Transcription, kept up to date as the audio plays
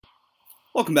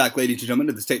Welcome back, ladies and gentlemen,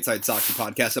 to the Stateside Soccer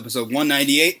Podcast, episode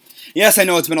 198. Yes, I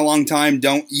know it's been a long time.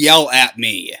 Don't yell at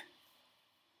me.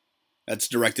 That's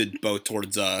directed both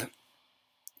towards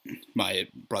my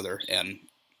brother and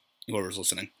whoever's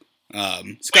listening. Scott.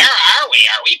 Where are we?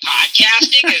 Are we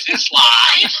podcasting? Is this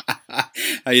live?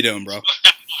 How you doing, bro?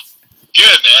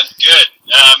 Good, man. Good.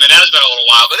 It has been a little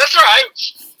while, but that's all right.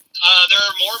 There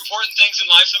are more important things in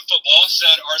life than football,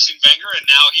 said Arsene Wenger, and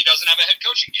now he doesn't have a head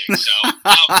coaching gig. So,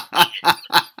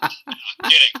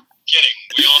 kidding.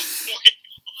 We all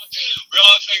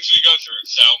have things we go through,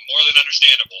 so more than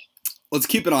understandable. Let's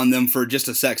keep it on them for just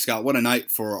a sec, Scott. What a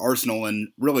night for Arsenal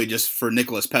and really just for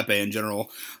Nicolas Pepe in general.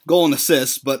 Goal and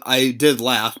assist, but I did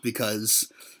laugh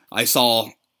because I saw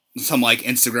some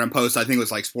Instagram post. I think it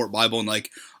was Sport Bible and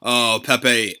oh,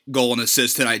 Pepe goal and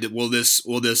assist tonight. Will this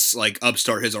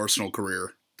upstart his Arsenal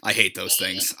career? I hate those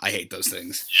things. Yeah. I think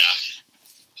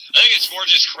it's more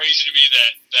just crazy to me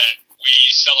that we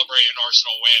celebrate an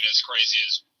Arsenal win as crazy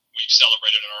as we've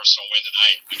celebrated an Arsenal win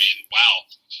tonight. I mean, wow.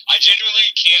 I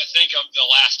genuinely can't think of the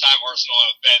last time Arsenal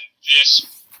have been this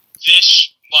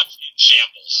much in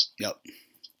shambles. Yep.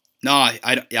 No, I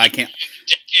can't.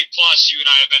 Decade plus, you and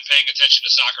I have been paying attention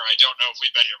to soccer. I don't know if we've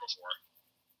been here before.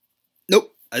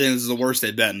 Nope. I think this is the worst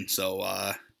they've been. So,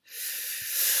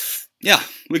 yeah,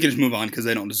 we can just move on because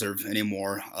they don't deserve any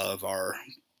more of our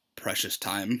precious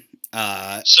time. So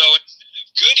instead of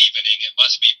good evening, it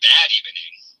must be bad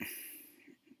evening.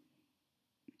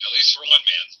 At least for one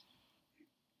man.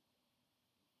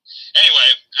 Anyway,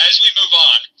 as we move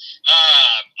on,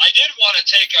 I did want to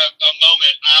take a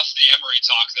moment off the Emery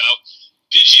talk, though.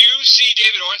 Did you see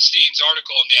David Ornstein's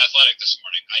article in The Athletic this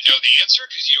morning? I know the answer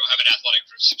because you don't have an Athletic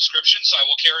subscription, so I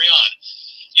will carry on.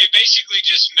 It basically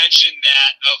just mentioned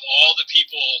that of all the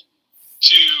people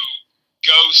to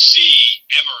go see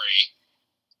Emery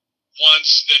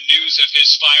once the news of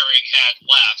his firing had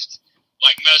left,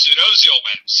 Mesut Ozil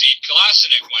went, Sead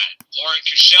Kolasinac went, Laurent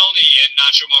Koscielny and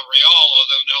Nacho Monreal,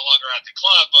 although no longer at the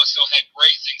club, both still had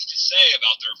great things to say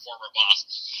about their former boss.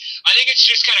 I think it's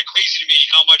just kind of crazy to me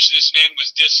how much this man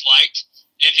was disliked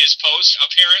in his post,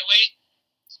 apparently,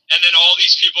 and then all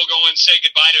these people go and say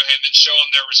goodbye to him and show him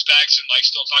their respects and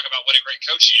still talk about what a great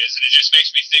coach he is, and it just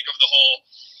makes me think of the whole,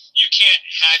 you can't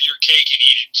have your cake and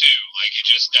eat it too.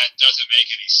 That doesn't make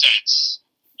any sense.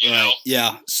 You know?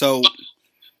 Yeah, so...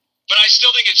 But I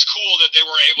still think it's cool that they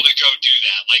were able to go do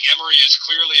that. Emery is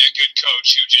clearly a good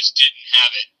coach who just didn't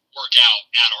have it work out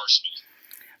at Arsenal.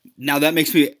 Now that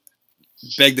makes me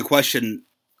beg the question,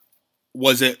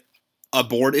 was it a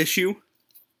board issue?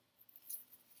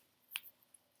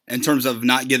 In terms of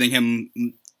not giving him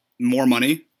more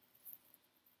money?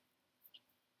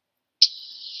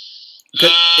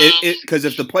 Because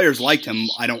if the players liked him,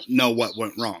 I don't know what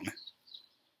went wrong.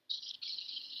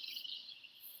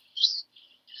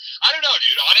 I don't know,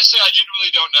 dude. Honestly, I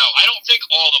genuinely don't know. I don't think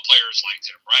all the players liked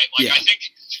him, right? Yeah. I think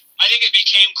it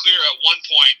became clear at one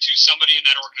point to somebody in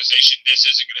that organization, this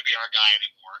isn't going to be our guy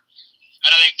anymore.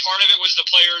 And I think part of it was the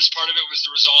players, part of it was the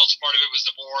results, part of it was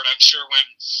the board. I'm sure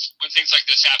when things like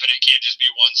this happen, it can't just be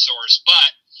one source.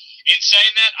 But in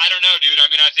saying that, I don't know, dude.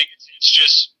 I mean, I think it's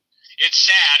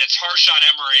sad. It's harsh on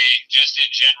Emery just in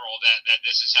general that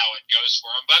this is how it goes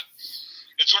for him. But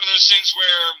it's one of those things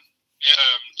where,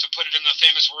 to put it in the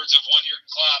famous words of one Jurgen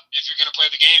Klopp, if you're going to play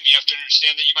the game, you have to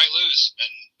understand that you might lose,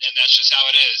 and that's just how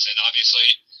it is. And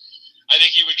obviously, I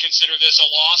think he would consider this a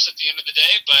loss at the end of the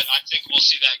day, but I think we'll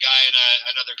see that guy in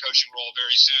another coaching role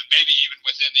very soon, maybe even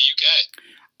within the UK.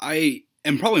 I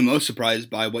am probably most surprised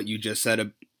by what you just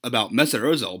said about Mesut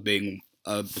Ozil being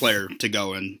a player to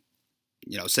go and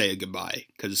say a goodbye,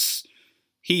 because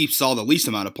he saw the least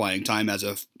amount of playing time as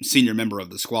a senior member of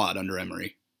the squad under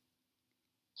Emery.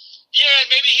 Yeah,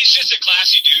 maybe he's just a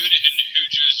classy dude who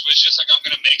just was just I'm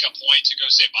going to make a point to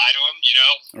go say bye to him,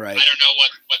 Right. I don't know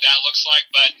what that looks like,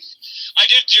 but I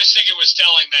did just think it was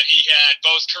telling that he had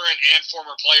both current and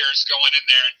former players going in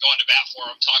there and going to bat for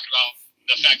him, talking about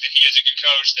the fact that he is a good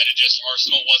coach, that it just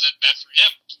Arsenal wasn't meant for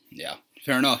him. Yeah,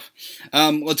 fair enough.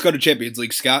 Let's go to Champions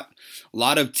League, Scott. A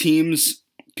lot of teams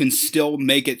can still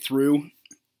make it through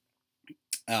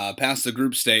past the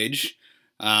group stage.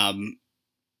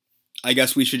 I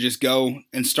guess we should just go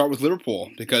and start with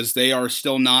Liverpool because they are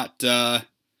still not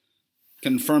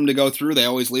confirmed to go through. They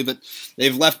always leave it.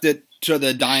 They've left it to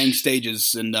the dying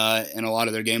stages in a lot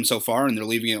of their games so far, and they're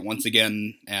leaving it once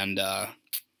again. And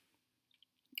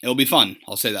it'll be fun.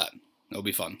 I'll say that. It'll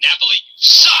be fun. Napoli, you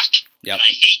suck. Yep. And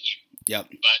I hate you. Yep.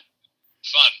 But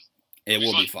fun. It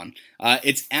will be fun.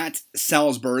 It's at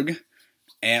Salzburg.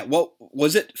 And what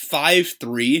was it?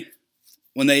 5-3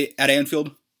 when they at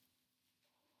Anfield?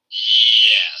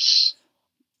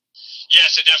 Yes.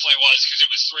 Yes, it definitely was, because it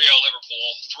was 3-0 Liverpool,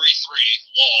 3-3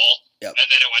 Wall, Yep. and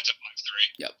then it went to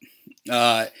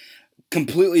 5-3. Yep.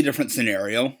 Completely different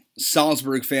scenario.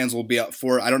 Salzburg fans will be up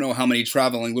for it. I don't know how many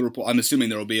traveling Liverpool. I'm assuming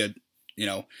there will be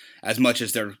as much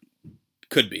as there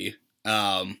could be.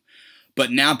 But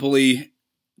Napoli,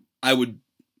 I would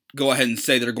go ahead and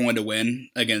say they're going to win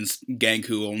against Genk,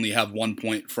 who only have 1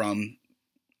 point from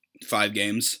 5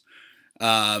 games.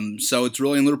 So it's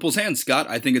really in Liverpool's hands, Scott.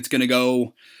 I think it's going to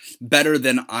go better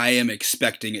than I am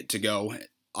expecting it to go.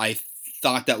 I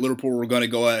thought that Liverpool were going to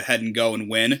go ahead and go and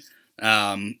win,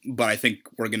 but I think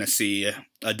we're going to see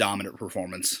a dominant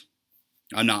performance.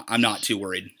 I'm not too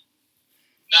worried.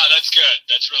 No, that's good.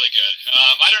 That's really good.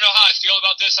 I don't know how I feel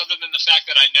about this other than the fact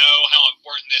that I know how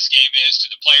important this game is to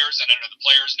the players, and I know the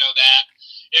players know that.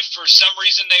 If for some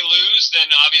reason they lose, then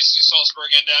obviously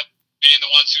Salzburg end up being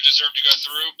the ones who deserve to go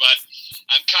through, but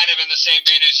I'm kind of in the same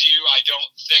vein as you. I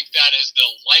don't think that is the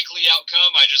likely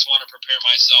outcome. I just want to prepare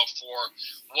myself for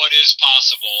what is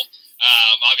possible.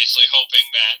 Obviously hoping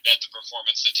that the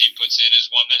performance the team puts in is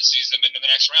one that sees them into the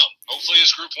next round. Hopefully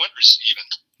as group winners, even.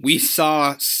 We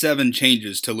saw 7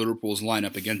 changes to Liverpool's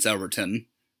lineup against Everton.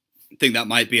 I think that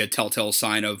might be a telltale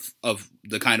sign of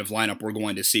the kind of lineup we're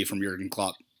going to see from Jurgen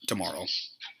Klopp tomorrow.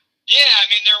 Yeah, I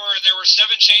mean there were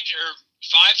 7 changes or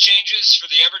 5 changes for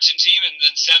the Everton team, and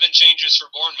then 7 changes for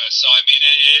Bournemouth. So I mean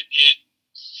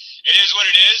it is what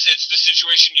it is. It's the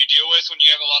situation you deal with when you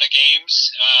have a lot of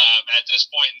games at this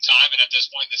point in time and at this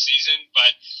point in the season.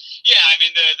 But yeah, I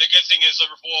mean the good thing is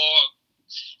Liverpool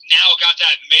now got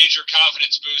that major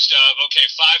confidence boost of, okay,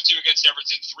 5-2 against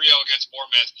Everton, 3-0 against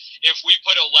Bournemouth. If we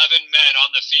put 11 men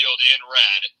on the field in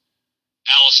red,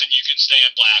 Allison, you can stay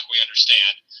in black, we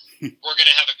understand. We're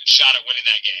going to have a good shot at winning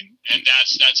that game. And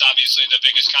that's obviously the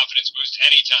biggest confidence boost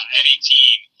any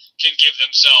team can give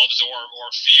themselves or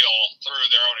feel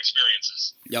through their own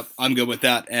experiences. Yep, I'm good with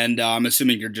that. And I'm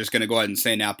assuming you're just going to go ahead and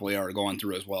say Napoli are going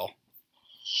through as well.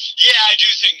 Yeah, I do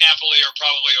think Napoli are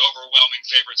probably overwhelming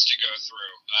favorites to go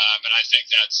through, and I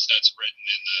think that's written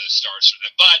in the stars for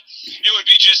them. But it would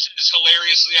be just as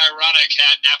hilariously ironic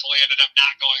had Napoli ended up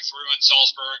not going through and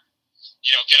Salzburg,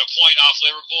 get a point off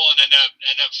Liverpool and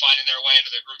end up finding their way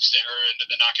into the group stage or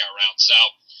into the knockout round. So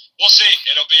we'll see.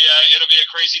 It'll be a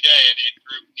crazy day in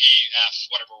Group E, F,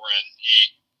 whatever we're in,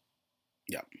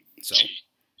 E. Yep. So.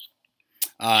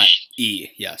 E,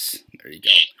 yes. There you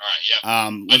go. E. All right, yeah. I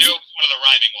knew it was one of the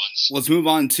rhyming ones. Let's move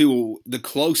on to the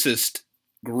closest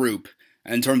group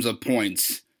in terms of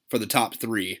points for the top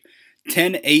 3.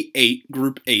 10-8-8,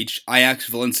 Group H, Ajax,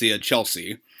 Valencia,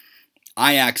 Chelsea.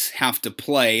 Ajax have to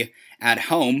play at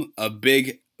home, a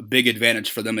big advantage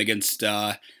for them against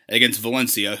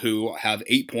Valencia, who have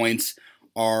 8 points.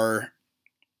 I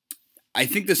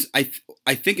think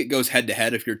it goes head to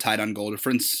head if you're tied on goal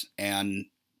difference and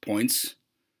points.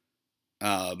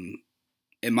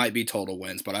 It might be total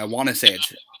wins, but I want to say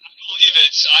it's.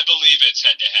 I believe it's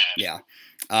head to head. Yeah.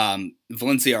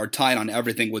 Valencia are tied on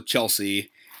everything with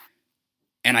Chelsea,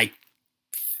 and I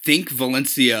think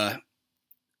Valencia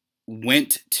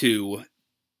went to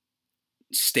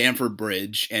Stamford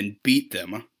Bridge and beat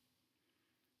them,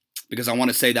 because I want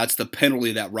to say that's the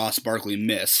penalty that Ross Barkley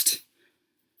missed.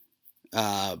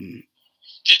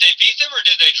 Did they beat them or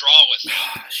did they draw with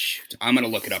them? Shoot, I'm gonna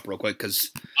look it up real quick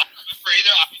because I don't remember either.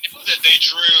 I know that they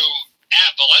drew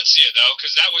at Valencia though,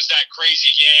 because that was that crazy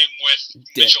game with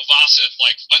Mitchell Vosseth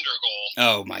under goal.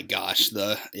 Oh my gosh,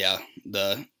 the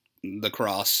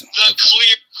cross, the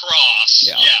clear cross.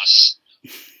 Yeah. Yes.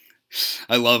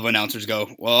 I love when announcers go,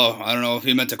 "Well, I don't know if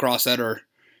he meant to cross that or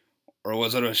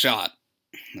was it a shot?"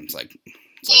 And it's like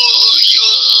oh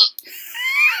yeah.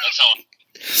 That's how.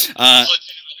 I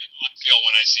feel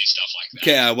when I see stuff like that.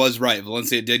 Okay, I was right.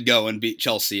 Valencia did go and beat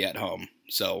Chelsea at home.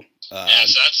 So yeah,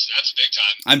 so that's big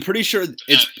time. I'm pretty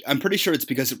sure it's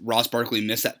because Ross Barkley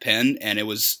missed that pen, and it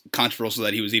was controversial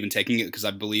that he was even taking it because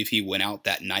I believe he went out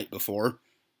that night before.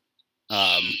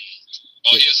 Well,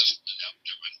 he is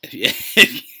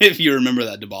if you remember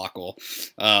that debacle.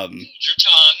 Your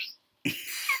tongue.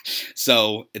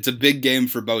 So it's a big game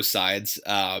for both sides.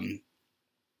 I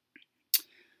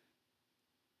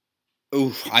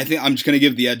think I'm just going to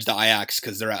give the edge to Ajax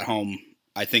because they're at home.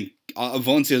 I think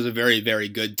Valencia is a very, very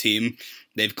good team.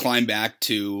 They've climbed back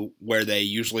to where they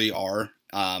usually are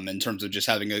in terms of just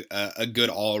having a good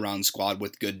all-around squad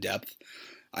with good depth.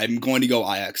 I'm going to go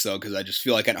Ajax, though, because I just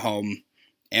feel like at home,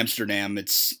 Amsterdam,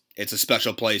 it's a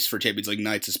special place for Champions League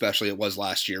nights, especially it was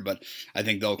last year, but I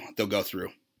think they'll go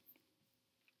through.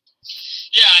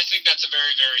 Yeah, I think that's a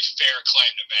very, very fair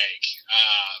claim to make.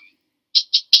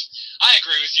 I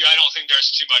agree with you. I don't think there's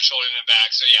too much holding them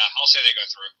back. So, yeah, I'll say they go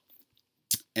through.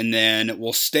 And then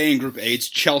we'll stay in Group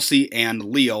H, Chelsea and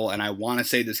Lille. And I want to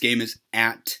say this game is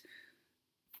at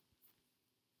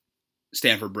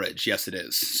Stamford Bridge. Yes, it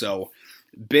is. So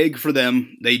big for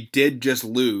them. They did just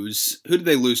lose. Who did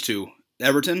they lose to?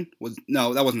 Everton?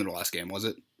 No, that wasn't their last game, was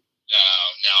it?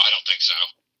 No, I don't think so.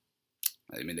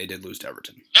 I mean, they did lose to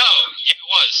Everton. No, yeah, it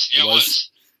was. Yeah, it was.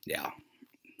 Yeah.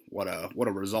 What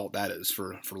a result that is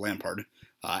for Lampard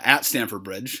at Stamford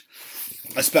Bridge,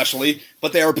 especially.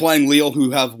 But they are playing Lille,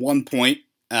 who have 1 point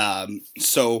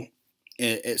so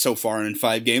far in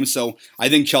 5 games. So I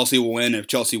think Chelsea will win. If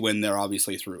Chelsea win, they're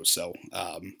obviously through. So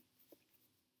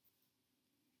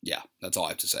yeah, that's all I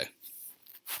have to say.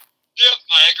 Yep,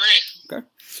 I agree. Okay.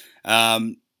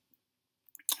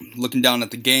 Looking down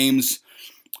at the games,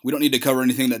 we don't need to cover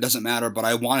anything that doesn't matter. But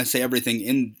I want to say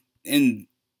everything in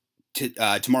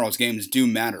tomorrow's games do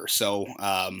matter. So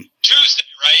Tuesday,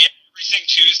 right? Everything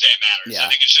Tuesday matters. Yeah. I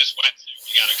think it's just Wednesday.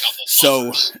 We got a couple.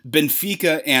 So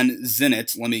Benfica and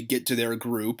Zenit. Let me get to their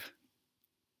group.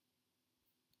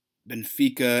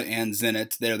 Benfica and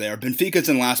Zenit. There they are. Benfica's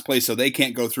in last place, so they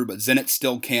can't go through, but Zenit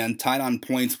still can. Tied on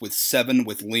points with 7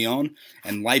 with Lyon,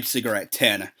 and Leipzig are at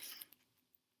 10.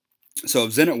 So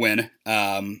if Zenit win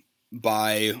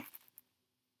by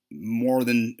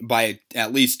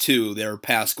at least 2, they're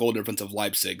past goal difference of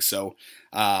Leipzig. So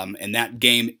and that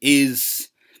game is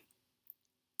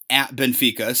at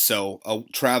Benfica, so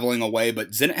traveling away.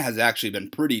 But Zenit has actually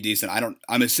been pretty decent.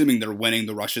 I'm assuming they're winning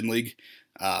the Russian league.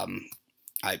 I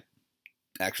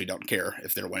actually don't care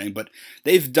if they're winning, but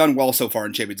they've done well so far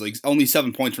in Champions League. Only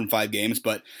 7 points from 5 games,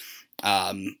 but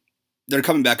they're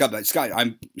coming back up. Scott,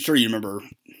 I'm sure you remember.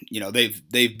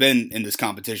 They've been in this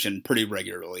competition pretty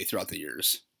regularly throughout the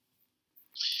years.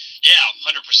 Yeah,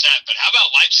 100%. But how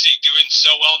about Leipzig doing so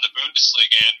well in the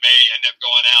Bundesliga and may end up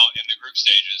going out in the group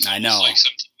stages? I know.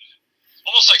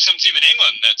 Almost like some team in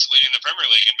England that's leading the Premier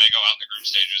League and may go out in the group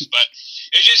stages. But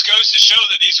it just goes to show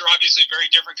that these are obviously very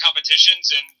different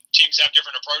competitions and teams have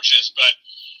different approaches. But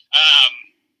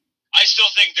I still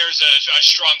think there's a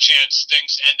strong chance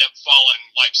things end up falling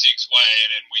Leipzig's way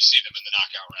and we see them in the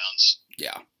knockout rounds.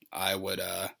 Yeah, I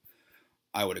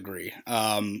would agree.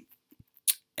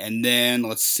 And then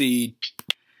let's see.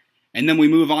 And then we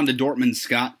move on to Dortmund,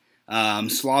 Scott.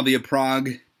 Slavia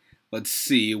Prague. Let's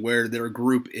see where their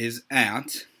group is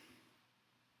at.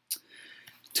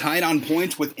 Tied on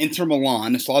points with Inter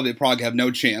Milan. Slavia Prague have no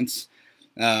chance.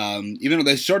 Even though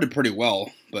they started pretty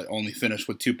well, but only finished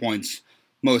with 2 points,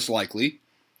 most likely.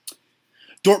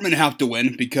 Dortmund have to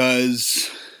win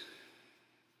because,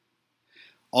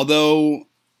 although,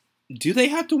 do they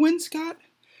have to win, Scott?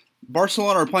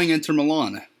 Barcelona are playing Inter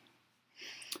Milan.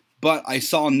 But I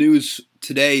saw news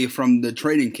today from the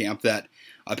training camp that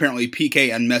apparently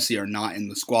PK and Messi are not in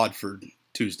the squad for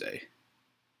Tuesday.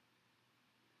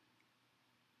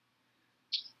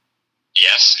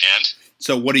 Yes, and?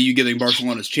 So what are you giving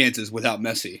Barcelona's chances without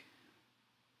Messi?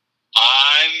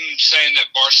 I'm saying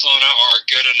that Barcelona are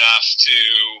good enough to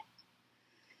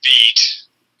beat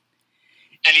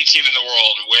any team in the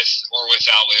world with or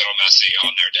without Lionel Messi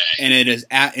on their day. And it is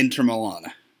at Inter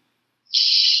Milan.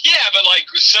 Yeah, but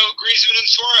so Griezmann and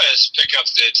Suarez pick up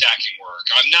the attacking work.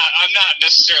 I'm not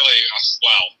necessarily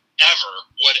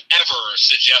would ever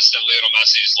suggest that Lionel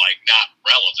Messi is not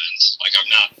relevant. I'm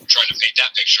not trying to paint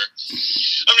that picture.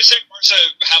 I'm just saying Barca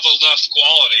have enough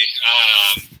quality.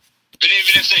 But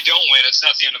even if they don't win, it's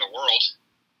not the end of the world.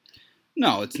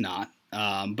 No, it's not.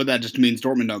 But that just means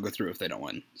Dortmund don't go through if they don't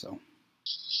win. So.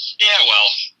 Yeah, well,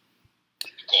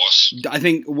 of course. I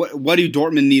think, what do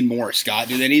Dortmund need more, Scott?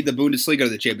 Do they need the Bundesliga or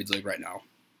the Champions League right now?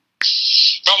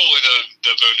 Probably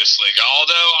the Bundesliga.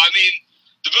 Although,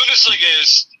 the Bundesliga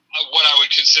is what I would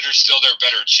consider still their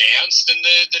better chance than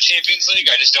the Champions League.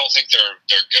 I just don't think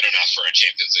they're good enough for a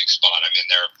Champions League spot.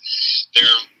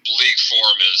 Their league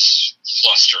form is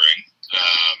flustering.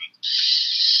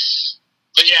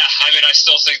 But yeah, I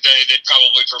still think they'd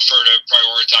probably prefer to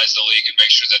prioritize the league and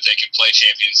make sure that they can play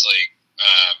Champions League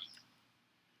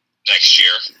next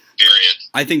year, period.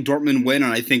 I think Dortmund win,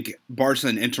 and I think Barca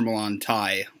and Inter Milan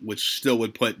tie, which still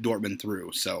would put Dortmund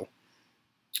through. So,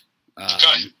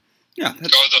 okay. Yeah. Go with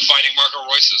the Fighting Marco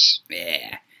Royces.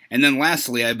 Yeah. And then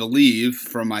lastly, I believe,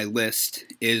 from my list,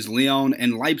 is Lyon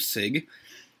and Leipzig.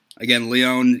 Again,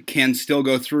 Lyon can still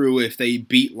go through if they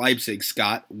beat Leipzig,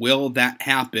 Scott. Will that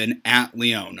happen at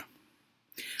Lyon?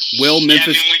 Will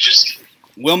Memphis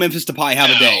Depay have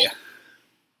a day?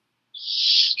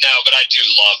 No, but I do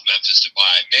love Memphis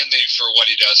Depay, mainly for what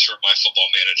he does for my Football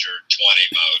Manager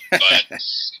 20 mode. But,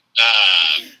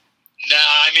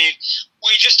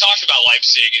 we just talked about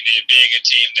Leipzig and it being a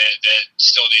team that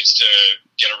still needs to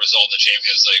get a result in the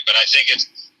Champions League. But I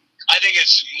I think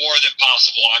it's more than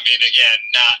possible. I mean, again,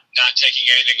 not taking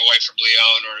anything away from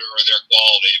Lyon or their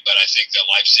quality, but I think that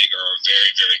Leipzig are a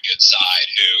very, very good side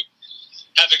who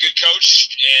have a good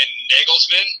coach in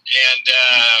Nagelsmann, and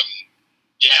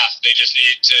they just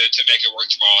need to make it work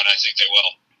tomorrow, and I think they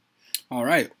will. All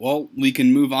right. Well, we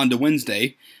can move on to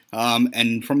Wednesday,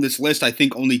 and from this list, I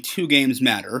think only 2 games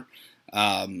matter.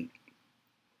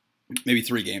 Maybe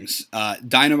 3 games.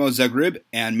 Dynamo Zagreb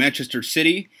and Manchester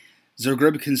City.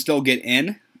 Zagreb can still get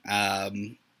in.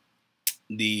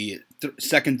 The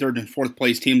second, third, and fourth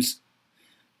place teams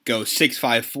go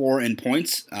 6-5-4 in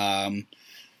points.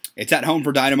 It's at home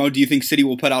for Dynamo. Do you think City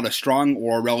will put out a strong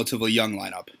or relatively young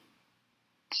lineup?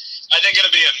 I think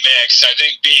it'll be a mix. I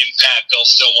think being Pep, they'll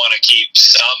still want to keep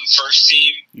some first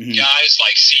team guys,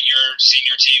 like senior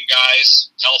team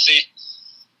guys, healthy.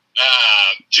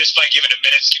 Just by giving him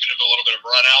minutes, giving him a little bit of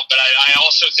run out. But I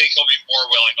also think he'll be more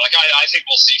willing. Like I think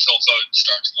we'll see Phil Foden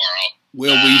start tomorrow.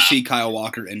 Will we see Kyle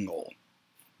Walker in goal?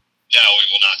 No, we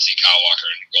will not see Kyle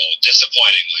Walker in goal,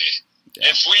 disappointingly.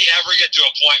 Yeah. If we ever get to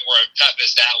a point where Pep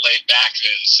is that laid back,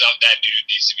 then that dude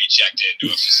needs to be checked into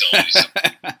a facility.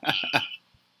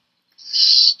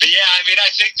 But yeah, I mean,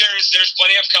 I think there's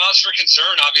plenty of cause for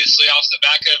concern. Obviously, off the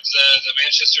back of the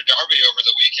Manchester derby over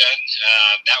the weekend,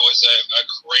 that was a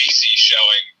crazy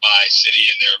showing by City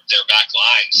and their back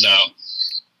line. So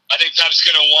I think Pep's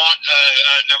going to want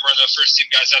a number of the first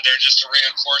team guys out there just to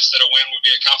reinforce that a win would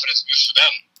be a confidence boost for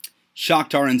them.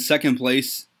 Shakhtar in second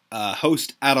place,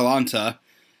 host Atalanta.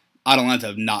 Atalanta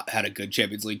have not had a good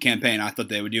Champions League campaign. I thought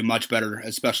they would do much better,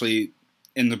 especially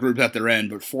in the group that they're in,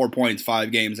 but 4 points,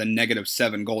 5 games, and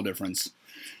 -7 goal difference.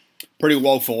 Pretty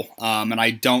woeful, and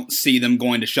I don't see them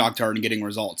going to Shakhtar and getting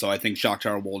results, so I think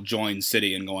Shakhtar will join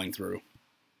City in going through.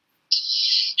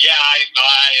 Yeah, I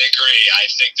agree. I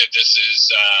think that this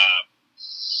is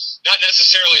not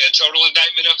necessarily a total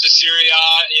indictment of the Serie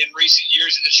A in recent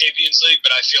years in the Champions League,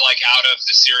 but I feel like out of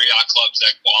the Serie A clubs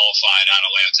that qualified,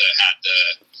 Atalanta had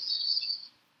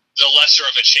the lesser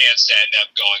of a chance to end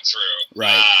up going through.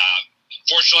 Right.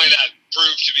 Fortunately, that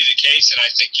proved to be the case, and I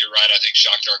think you're right. I think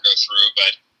Shakhtar go through,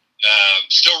 but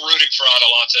still rooting for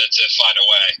Atalanta to find a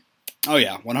way. Oh,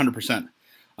 yeah, 100%.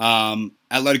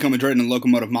 Atletico Madrid and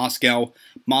Lokomotiv Moscow.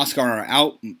 Moscow are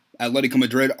out. Atletico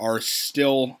Madrid are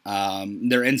still,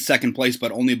 they're in second place,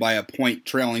 but only by a point,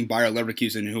 trailing Bayer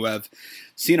Leverkusen, who have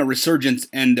seen a resurgence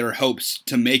in their hopes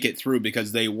to make it through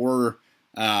because they were,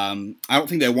 I don't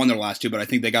think they won their last 2, but I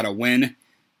think they got a win.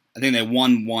 I think they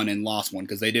won 1 and lost 1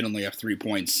 because they did only have 3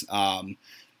 points.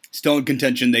 Still in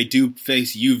contention. They do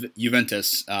face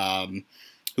Juventus,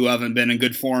 who haven't been in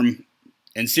good form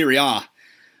in Serie A.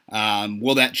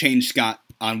 Will that change, Scott,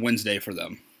 on Wednesday for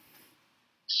them?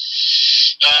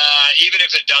 Even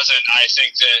if it doesn't, I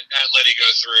think that Atleti go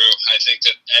through. I think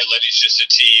that Atleti's just a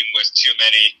team with too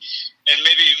many, and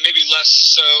maybe less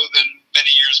so than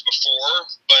many years before,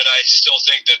 but I still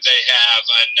think that they have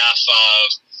enough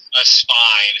of a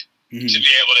spine to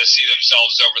be able to see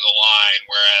themselves over the line,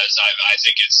 whereas I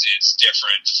think it's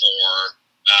different for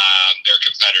their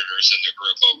competitors in the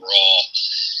group overall.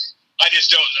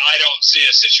 I don't see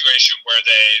a situation where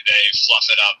they fluff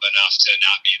it up enough to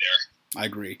not be there. I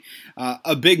agree.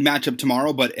 A big matchup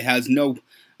tomorrow, but it has no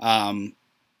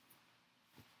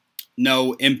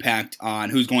impact on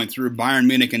who's going through. Bayern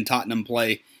Munich and Tottenham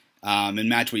play in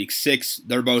Matchweek 6.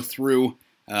 They're both through.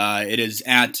 It is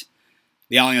at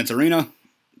the Allianz Arena.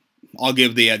 I'll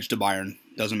give the edge to Bayern.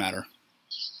 Doesn't matter.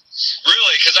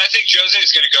 Really? Because I think Jose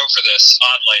is going to go for this,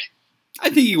 oddly. I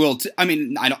think he will. I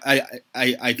mean,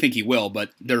 I think he will,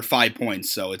 but they're 5 points,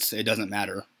 so it doesn't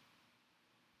matter.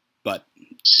 But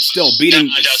still beating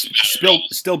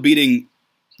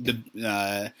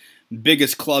the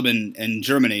biggest club in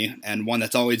Germany and one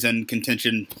that's always in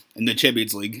contention in the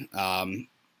Champions League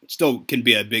still can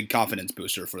be a big confidence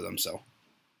booster for them. So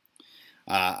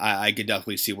I could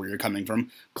definitely see where you're coming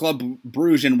from. Club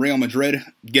Brugge and Real Madrid,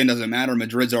 again, doesn't matter.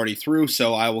 Madrid's already through,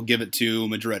 so I will give it to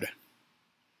Madrid.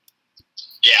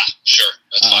 Yeah, sure.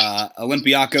 That's fine.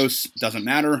 Olympiacos, doesn't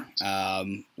matter.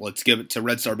 Let's give it to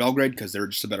Red Star Belgrade because they're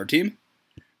just a better team.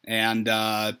 And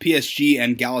PSG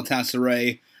and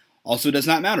Galatasaray also does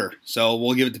not matter, so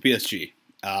we'll give it to PSG.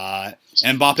 And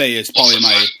Mbappe is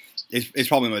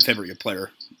probably my favorite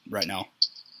player right now.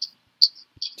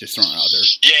 Just throwing it out there.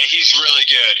 Yeah, he's really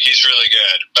good. He's really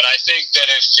good. But I think that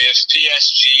if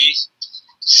PSG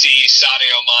sees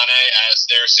Sadio Mane as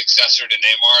their successor to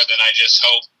Neymar, then I just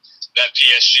hope that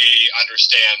PSG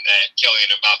understand that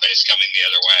Kylian Mbappe is coming the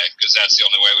other way, because that's the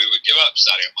only way we would give up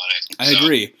Sadio Mane. I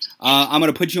agree. I'm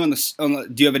going to put you on the.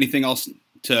 Do you have anything else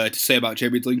to say about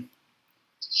Champions League?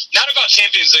 Not about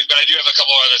Champions League, but I do have a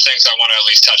couple other things I want to at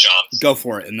least touch on. Go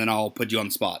for it, and then I'll put you on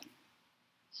the spot.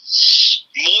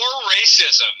 More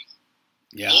racism.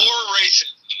 Yeah. More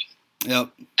racism.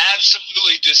 Yep.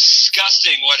 Absolutely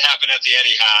disgusting what happened at the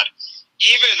Etihad.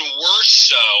 Even worse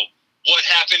so, what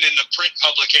happened in the print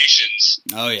publications.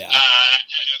 Oh yeah.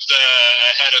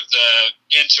 Ahead of the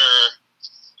Inter.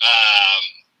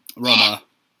 Roma.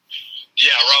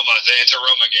 Roma, the Inter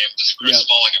Roma game. This Chris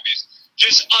Smalling abuse.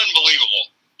 Just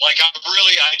unbelievable. I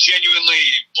genuinely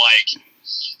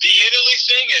the Italy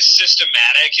thing is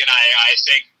systematic, and I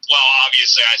think. Well,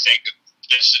 obviously, I think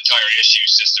this entire issue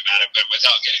is systematic, but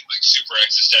without getting super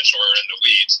existential or in the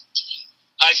weeds.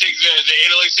 I think the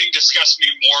Italy thing disgusts me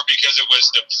more because it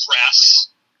was the press.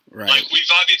 Right.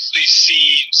 We've obviously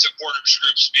seen supporters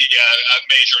groups be a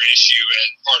major issue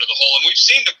and part of the whole, and we've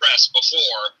seen the press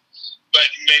before, but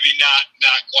maybe not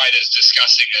quite as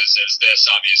disgusting as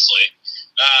this, obviously.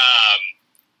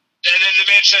 And then the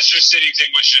Manchester City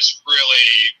thing was just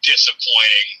really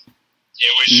disappointing. It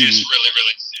was just really,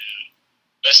 really sad,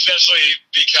 especially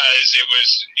because it was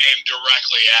aimed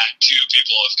directly at two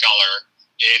people of color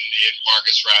in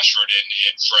Marcus Rashford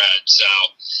and Fred. So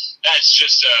that's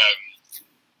just a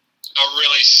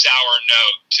really sour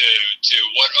note to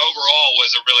what overall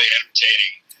was a really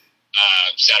entertaining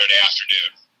Saturday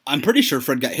afternoon. I'm pretty sure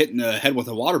Fred got hit in the head with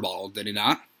a water bottle, did he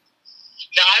not?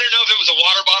 Now, I don't know if it was a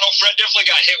water bottle. Fred definitely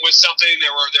got hit with something. There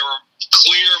were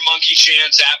clear monkey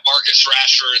chants at Marcus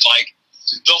Rashford.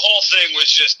 The whole thing was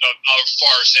just a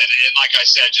farce, and like I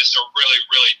said, just a really,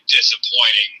 really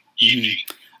disappointing evening.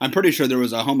 I'm pretty sure there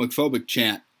was a homophobic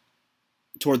chant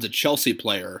towards a Chelsea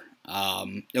player.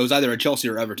 It was either a Chelsea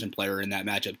or Everton player in that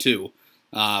matchup too,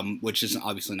 which is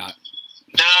obviously not.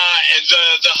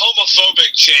 The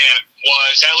homophobic chant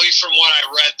was, at least from what I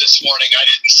read this morning, I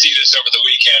didn't see this over the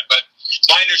weekend, but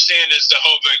my understanding is the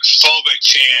homophobic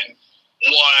chant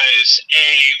was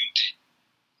aimed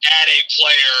at a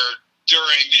player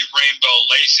during the Rainbow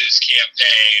Laces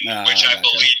campaign, which I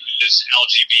believe is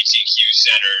LGBTQ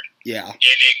centered in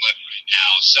England right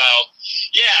now. So,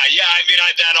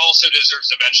 that also deserves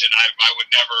a mention. I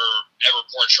would never, ever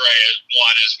portray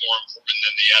one as more important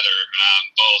than the other.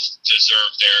 Both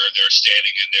deserve their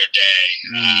standing in their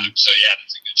day. That's a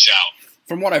good shout.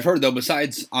 From what I've heard, though,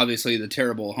 besides, obviously, the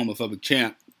terrible homophobic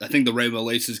chant, I think the Rainbow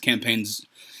Laces campaign's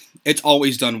it's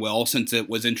always done well since it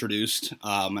was introduced,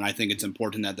 and I think it's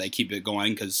important that they keep it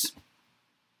going because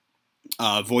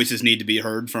voices need to be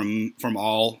heard from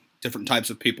all different types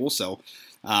of people. So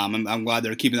I'm glad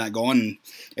they're keeping that going.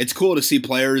 It's cool to see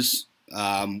players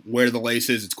wear the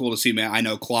laces. It's cool to see, man. I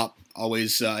know Klopp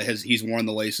always he's worn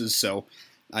the laces, so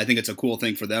I think it's a cool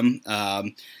thing for them.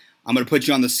 I'm going to put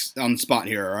you on the spot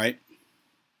here. All right?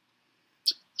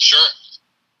 Sure.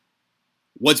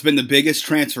 What's been the biggest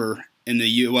transfer in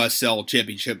the USL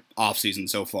Championship offseason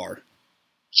so far?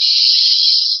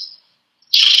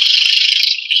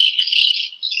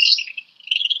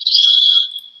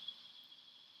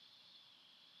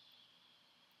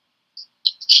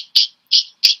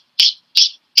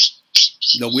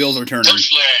 The wheels are turning.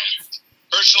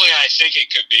 Personally, I think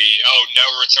it could be, no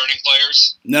returning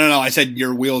players? No. I said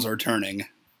your wheels are turning.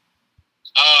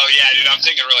 Oh, yeah, dude, I'm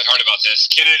thinking really hard about this.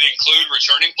 Can it include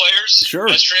returning players? Sure.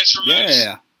 As transfer moves?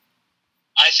 Yeah.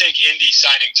 I think Indy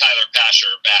signing Tyler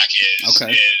Pasher back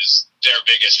is their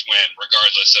biggest win,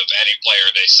 regardless of any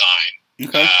player they sign.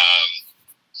 Okay.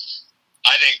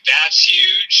 I think that's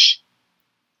huge.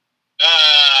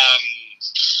 I'm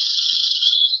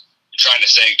trying to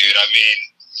think, dude. I mean,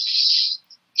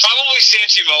 probably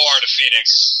Santi Moar to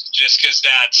Phoenix, just because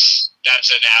that's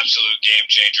an absolute game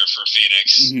changer for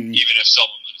Phoenix. Mm-hmm. Even if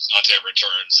Sante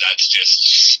returns, that's just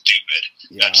stupid.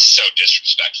 Yeah. That's so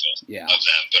disrespectful of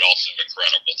them, but also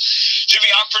incredible.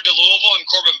 Jimmy Ockford to Louisville and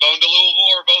Corbin Bone to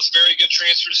Louisville are both very good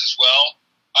transfers as well.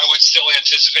 I would still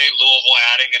anticipate Louisville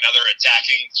adding another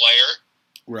attacking player.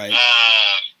 Right.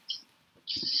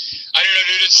 I don't know,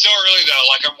 dude. It's still early though.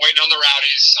 I'm waiting on the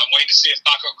Rowdies. I'm waiting to see if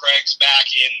Paco Craig's back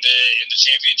in the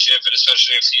championship, and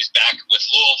especially if he's back with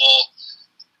Louisville.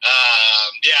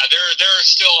 There are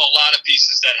still a lot of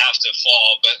pieces that have to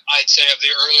fall, but I'd say of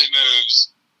the early moves,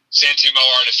 Santi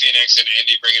Moar to Phoenix and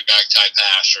Indy bringing back Ty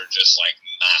Pash are just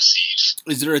massive.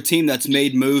 Is there a team that's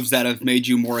made moves that have made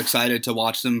you more excited to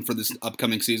watch them for this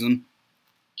upcoming season?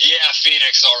 Yeah,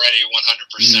 Phoenix already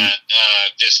 100%,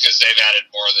 just because they've added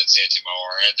more than Santi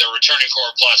Moar. And the returning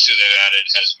core plus who they've added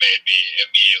has made me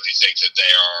immediately think that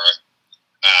they are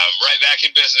right back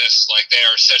in business. They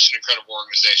are such an incredible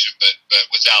organization, but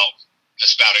without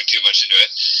spouting too much into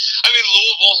it. I mean,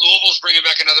 Louisville's bringing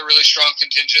back another really strong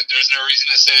contingent. There's no reason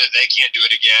to say that they can't do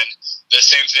it again. The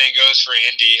same thing goes for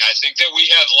Indy. I think that we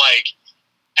have,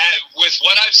 with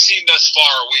what I've seen thus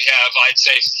far, we have, I'd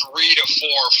say, 3 to 4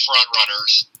 front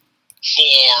runners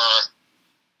for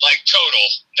total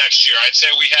next year. I'd say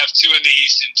we have 2 in the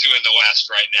East and 2 in the West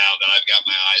right now that I've got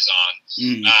my eyes on.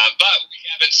 But we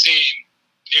haven't seen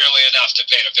nearly enough to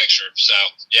paint a picture. So,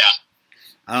 yeah.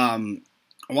 I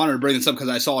wanted to bring this up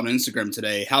because I saw it on Instagram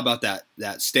today. How about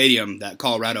that stadium that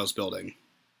Colorado's building?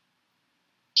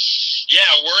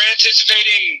 Yeah, we're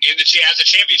anticipating at the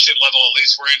championship level, at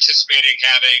least, we're anticipating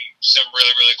having some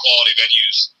really, really quality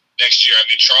venues next year. I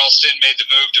mean, Charleston made the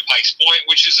move to Pikes Point,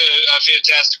 which is a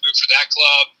fantastic move for that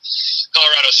club.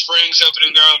 Colorado Springs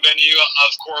opening their own venue.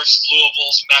 Of course,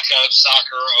 Louisville's Mecca of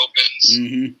soccer opens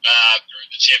during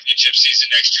the championship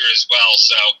season next year as well.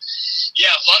 So,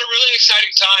 yeah, a lot of really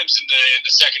exciting times in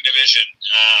the second division,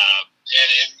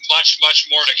 and much, much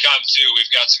more to come too.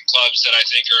 We've got some clubs that I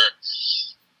think are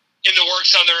in the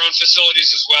works on their own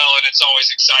facilities as well, and it's always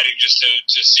exciting just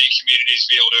to see communities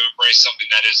be able to embrace something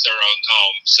that is their own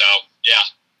home. So, yeah.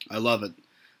 I love it.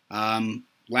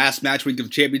 Last match week of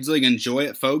the Champions League. Enjoy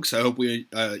it, folks. I hope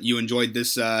you enjoyed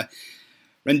this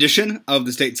rendition of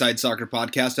the Stateside Soccer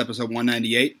Podcast, episode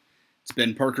 198. It's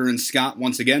been Parker and Scott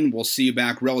once again. We'll see you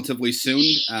back relatively soon.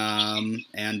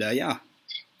 Yeah,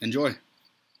 enjoy.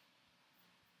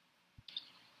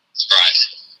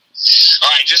 All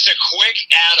right, just a quick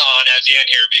add-on at the end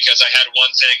here because I had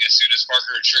one thing as soon as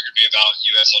Parker triggered me about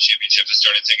USL Championship, I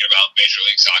started thinking about Major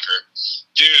League Soccer.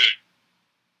 Dude,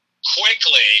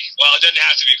 quickly, well, it doesn't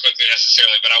have to be quickly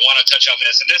necessarily, but I want to touch on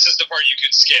this, and this is the part you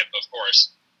could skip, of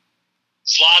course.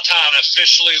 Zlatan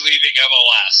officially leaving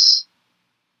MLS.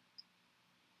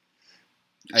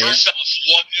 First off,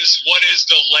 what is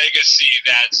the legacy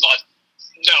that Zlatan...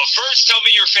 No, first tell me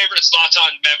your favorite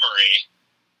Zlatan memory,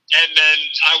 and then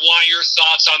I want your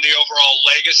thoughts on the overall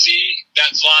legacy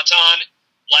that Zlatan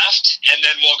left, and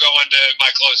then we'll go into my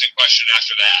closing question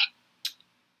after that.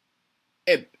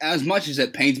 As much as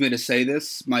it pains me to say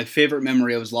this, my favorite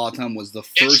memory of Zlatan was the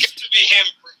first...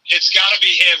 It's got to be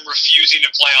him refusing to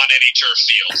play on any turf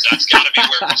fields. That's got to be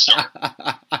where we start. It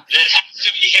has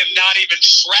to be him not even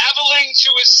traveling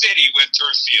to a city with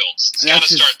turf fields. It's got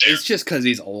to start there. It's just because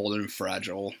he's old and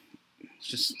fragile. It's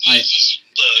just...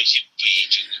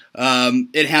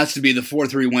 it has to be the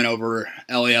 4-3 win over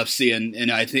LAFC,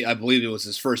 and I believe it was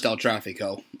his first El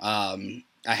Tráfico. A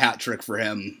hat trick for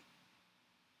him.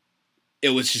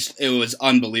 It was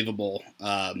unbelievable.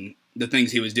 The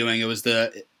things he was doing. It was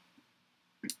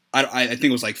I think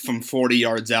it was from 40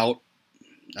 yards out.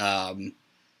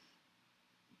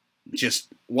 Just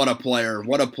what a player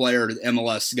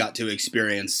MLS got to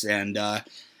experience, and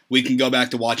we can go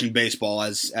back to watching baseball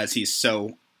as he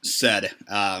so said.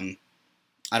 I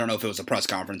don't know if it was a press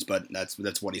conference, but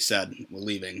that's what he said while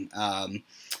leaving.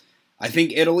 I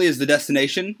think Italy is the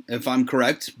destination, if I'm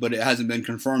correct, but it hasn't been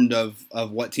confirmed of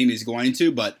what team he's going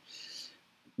to. But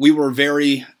we were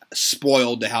very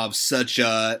spoiled to have such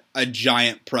a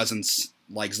giant presence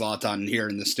like Zlatan here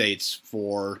in the States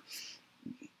for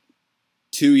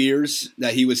 2 years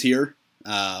that he was here.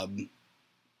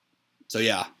 So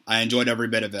yeah, I enjoyed every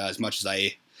bit of it as much as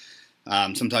I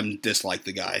sometimes dislike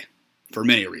the guy for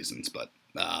many reasons. But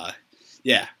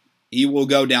yeah, he will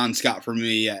go down, Scott, for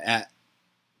me at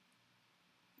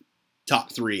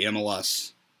top 3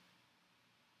 MLS.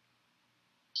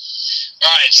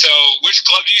 All right, so which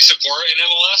club do you support in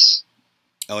MLS?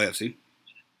 LAFC.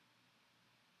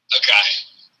 Okay.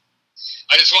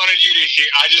 I just wanted to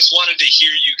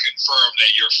hear you confirm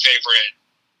that your favorite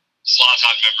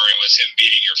Zlatan memory was him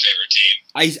beating your favorite team.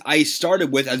 I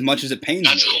started with, as much as it pains me.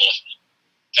 That's cool.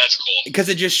 That's cool. Because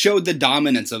it just showed the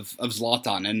dominance of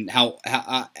Zlatan and how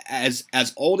as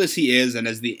old as he is, and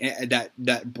as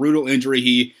that brutal injury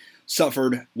he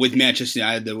suffered with Manchester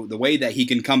United, the way that he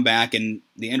can come back, and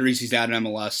the injuries he's had in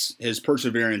MLS, his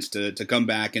perseverance to come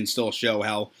back and still show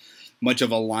how much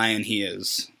of a lion he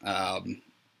is.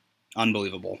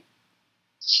 Unbelievable.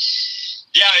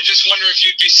 Yeah, I just wonder if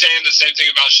you'd be saying the same thing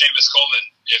about Seamus Coleman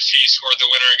if he scored the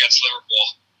winner against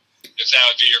Liverpool. If that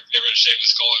would be your favorite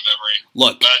Seamus Coleman memory.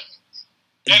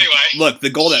 Anyway, look, the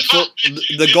goal that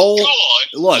the goal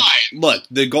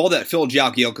that Phil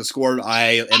Jagielka scored,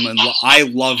 I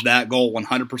love that goal 100%.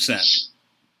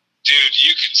 Dude,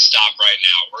 you can stop right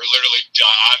now. We're literally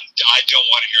done. I don't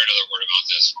want to hear another word about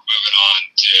this. We're moving on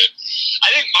to.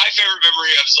 I think my favorite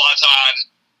memory of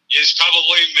Zlatan is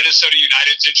probably Minnesota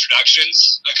United's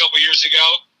introductions a couple years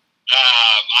ago.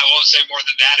 I won't say more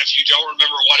than that. If you don't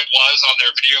remember what it was on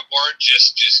their video board,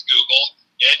 just Google.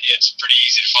 It's pretty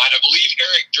easy to find. I believe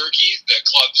Eric Durkee, the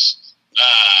club's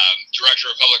director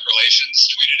of public relations,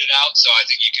 tweeted it out, so I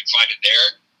think you can find it there.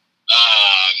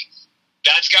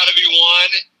 That's got to be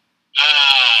one.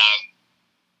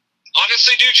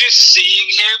 Honestly, dude, just seeing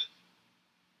him.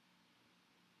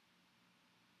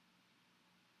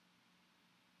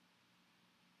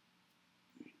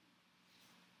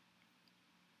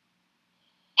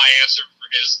 My answer for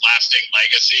his lasting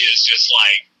legacy is just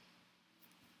like,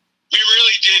 we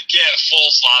really did get full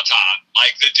Zlatan.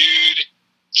 Like, the dude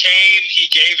came,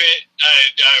 he gave it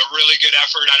a really good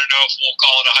effort. I don't know if we'll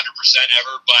call it 100%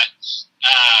 ever, but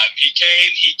he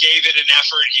came, he gave it an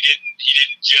effort. He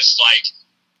didn't just like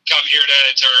come here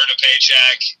to earn a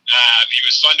paycheck. He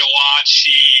was fun to watch.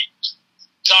 He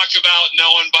talked about no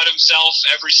one but himself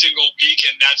every single week,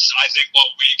 and that's, I think,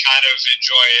 what we kind of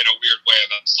enjoy in a weird way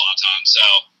about Zlatan. So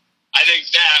I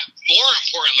think that, more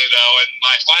importantly, though, and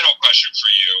my final question for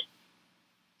you,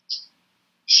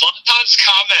 Zlatan's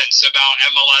comments about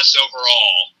MLS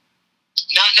overall,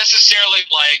 not necessarily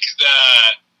like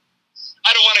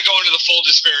I don't want to go into the full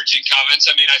disparaging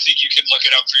comments. I mean, I think you can look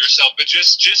it up for yourself, but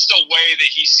just the way that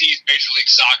he sees Major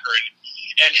League Soccer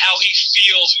and how he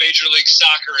feels Major League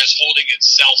Soccer is holding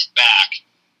itself back.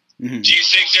 Mm-hmm. Do you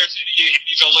think there's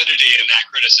any validity in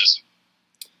that criticism?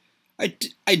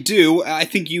 I do. I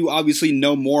think you obviously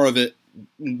know more of it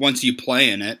once you play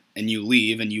in it and you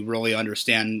leave and you really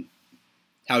understand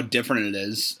how different it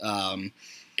is. I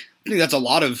think that's a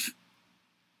lot of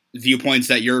viewpoints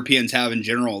that Europeans have in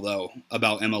general, though,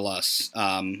 about MLS,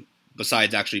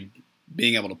 besides actually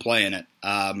being able to play in it.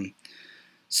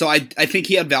 So I think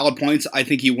he had valid points. I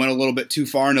think he went a little bit too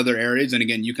far in other areas. And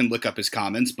again, you can look up his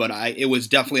comments, but it was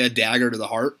definitely a dagger to the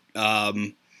heart.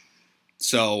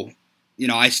 So,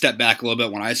 I stepped back a little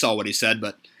bit when I saw what he said,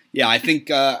 but yeah, I think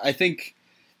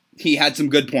he had some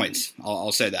good points.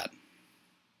 I'll say that.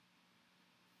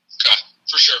 Okay,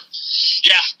 for sure.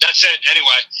 Yeah, that's it.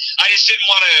 Anyway, I didn't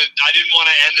want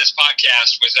to end this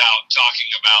podcast without talking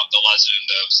about the legend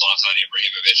of Zlatan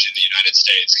Ibrahimovic in the United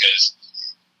States, because,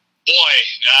 boy,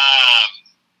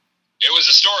 it was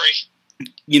a story.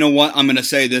 You know what? I'm going to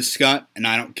say this, Scott, and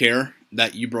I don't care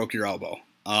that you broke your elbow.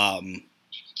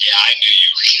 Yeah, I knew you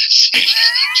were going to say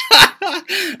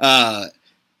that.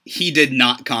 He did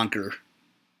not conquer.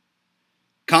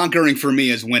 Conquering for me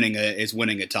is winning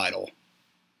a title.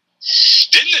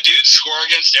 Didn't the dude score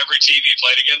against every team he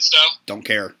played against, though? Don't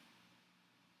care.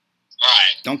 All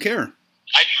right. Don't care.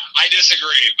 I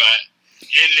disagree, but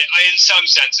in some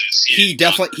senses,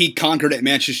 he conquered at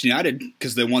Manchester United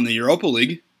because they won the Europa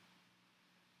League.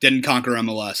 Didn't conquer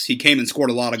MLS. He came and scored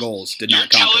a lot of goals. Did not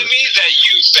conquer. You're telling me that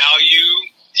you value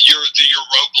the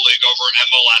Europa League over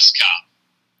MLS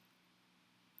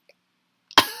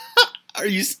Cup? Are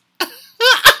you?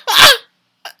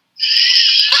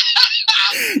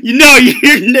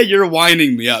 You're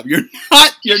winding me up.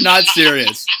 You're not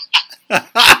serious.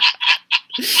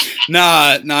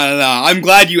 Nah. I'm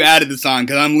glad you added this on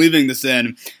because I'm leaving this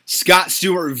in. Scott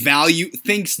Stewart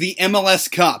thinks the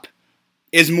MLS Cup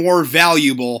is more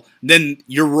valuable than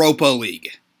Europa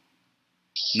League.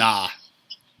 Nah.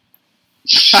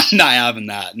 I'm not having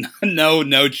that.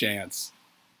 No chance.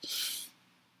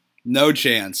 No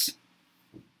chance.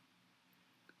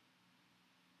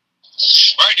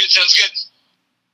 All right, dude. Sounds good.